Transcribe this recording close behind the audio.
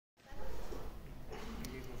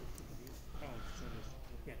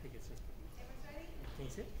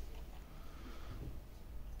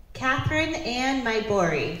Kathryn and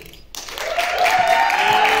Maibori.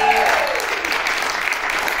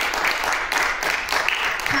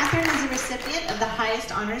 Kathryn is a recipient of the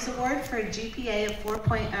highest honors award for a GPA of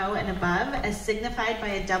 4.0 and above, as signified by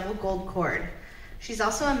a double gold cord. She's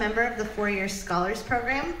also a member of the 4-year Scholars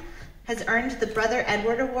Program, has earned the Brother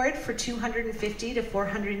Edward Award for 250 to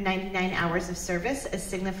 499 hours of service, as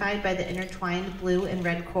signified by the intertwined blue and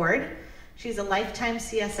red cord. She's a lifetime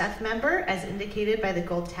CSF member, as indicated by the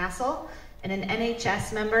gold tassel, and an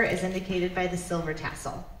NHS member, as indicated by the silver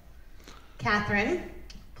tassel. Kathryn,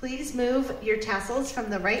 please move your tassels from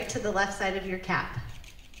the right to the left side of your cap.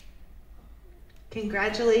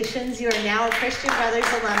 Congratulations, you are now a Christian Brothers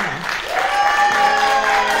alumna.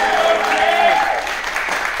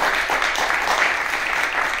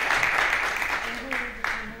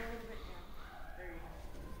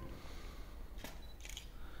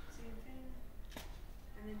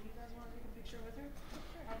 And then do you guys want to take a picture with her?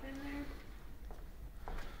 Hop in there.